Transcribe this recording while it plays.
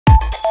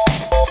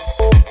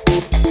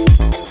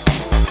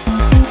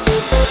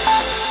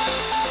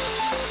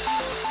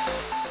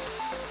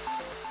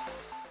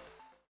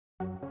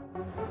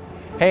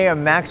Hey,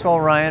 I'm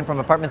Maxell Ryan from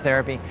Apartment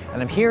Therapy,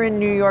 and I'm here in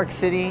New York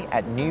City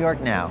at New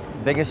York Now,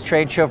 biggest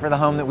trade show for the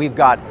home that we've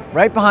got.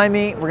 Right behind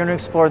me, we're going to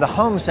explore the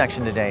home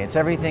section today. It's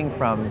everything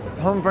from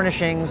home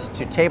furnishings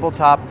to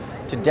tabletop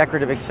to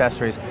decorative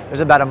accessories.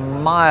 There's about a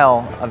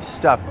mile of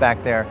stuff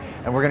back there,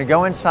 and we're going to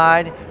go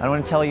inside, and I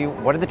want to tell you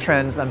what are the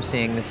trends I'm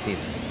seeing this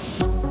season.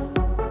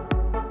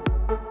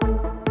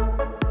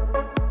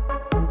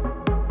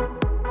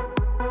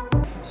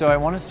 So I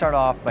want to start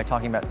off by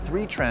talking about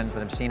three trends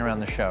that I've seen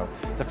around the show.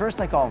 The first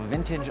I call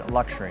vintage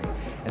luxury,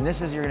 and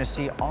this is you're going to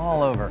see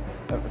all over.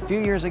 A few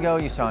years ago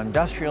you saw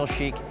industrial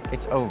chic,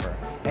 it's over.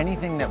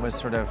 Anything that was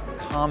sort of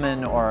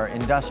common or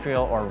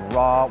industrial or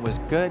raw was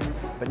good,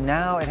 but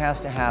now it has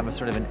to have a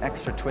sort of an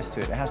extra twist to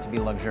it. It has to be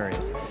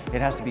luxurious.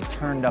 It has to be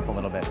turned up a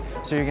little bit.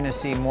 So you're going to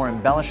see more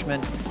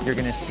embellishment, you're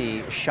going to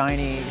see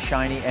shiny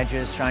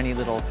edges, shiny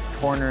little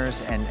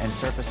corners and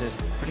surfaces,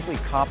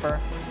 particularly copper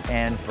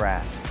and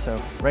brass.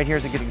 So right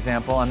here's a good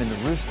example. I'm in the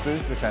Roost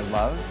booth, which I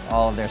love,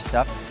 all of their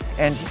stuff.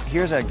 And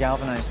here's a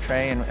galvanized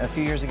tray, and a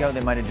few years ago they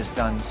might have just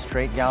done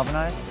straight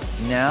galvanized.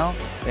 Now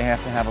they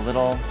have to have a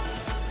little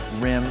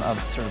rim of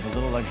sort of a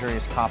little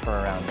luxurious copper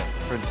around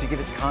it to give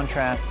it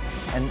contrast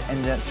and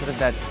that sort of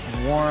that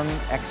warm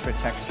extra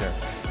texture.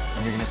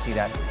 And you're going to see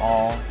that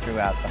all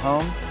throughout the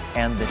home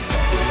and this show.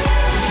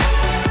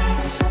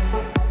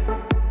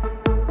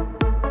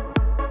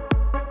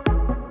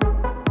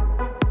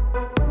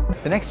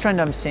 The next trend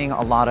I'm seeing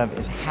a lot of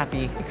is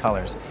happy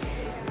colors.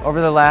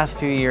 Over the last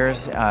few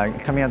years,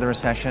 coming out of the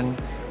recession,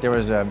 there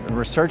was a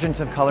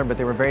resurgence of color, but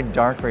they were very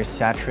dark, very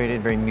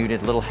saturated, very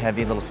muted, a little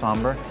heavy, a little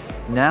somber.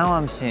 Now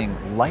I'm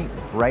seeing light,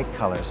 bright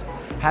colors.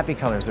 Happy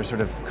colors, they're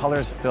sort of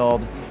colors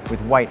filled with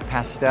white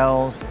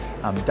pastels,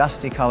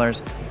 dusty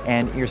colors,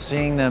 and you're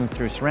seeing them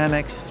through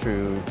ceramics,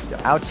 through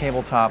out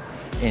tabletop,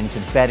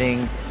 into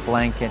bedding,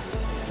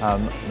 blankets,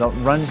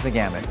 runs the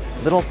gamut.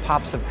 Little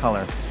pops of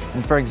color.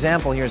 And for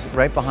example, here's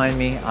right behind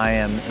me, I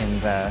am in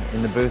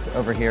the booth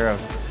over here of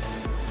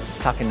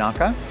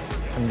Takanaka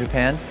from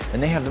Japan,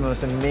 and they have the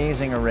most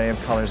amazing array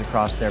of colors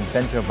across their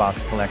bento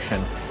box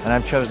collection. And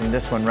I've chosen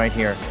this one right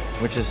here,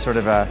 which is sort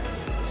of a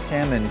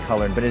salmon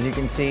colored, but as you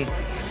can see,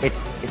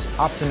 it's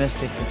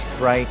optimistic, it's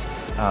bright,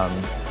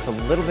 it's a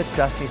little bit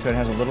dusty, so it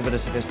has a little bit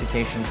of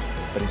sophistication,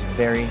 but it's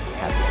very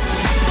happy.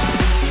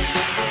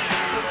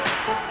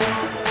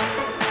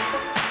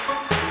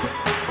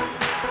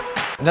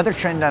 Another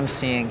trend I'm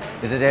seeing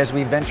is that as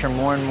we venture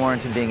more and more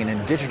into being in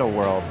a digital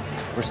world,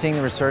 we're seeing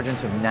the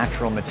resurgence of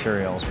natural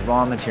materials,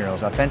 raw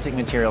materials, authentic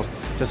materials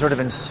to sort of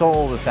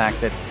ensoul the fact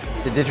that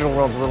the digital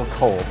world's a little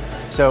cold.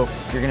 So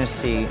you're going to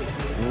see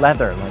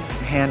leather, like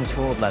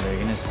hand-tooled leather.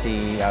 You're going to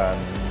see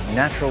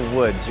natural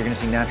woods. You're going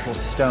to see natural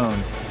stone.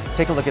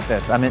 Take a look at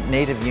this. I'm at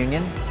Native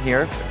Union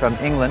here from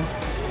England,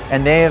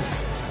 and they have,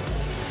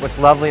 what's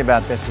lovely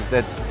about this is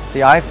that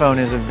the iPhone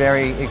is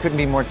it couldn't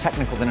be more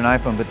technical than an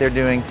iPhone, but they're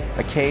doing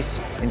a case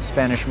in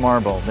Spanish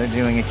marble. They're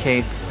doing a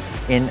case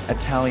in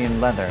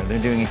Italian leather.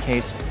 They're doing a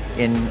case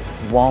in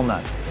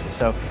walnut.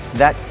 So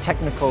that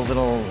technical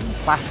little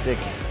plastic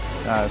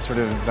sort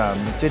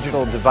of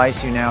digital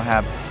device you now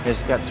have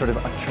has got sort of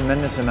a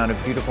tremendous amount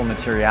of beautiful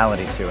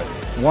materiality to it,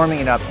 warming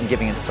it up and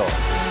giving it soul.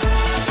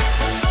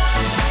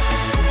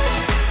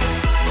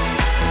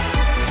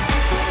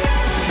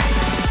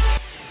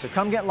 So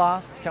come get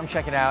lost, come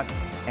check it out,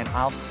 and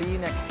I'll see you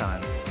next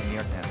time in New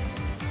York Now.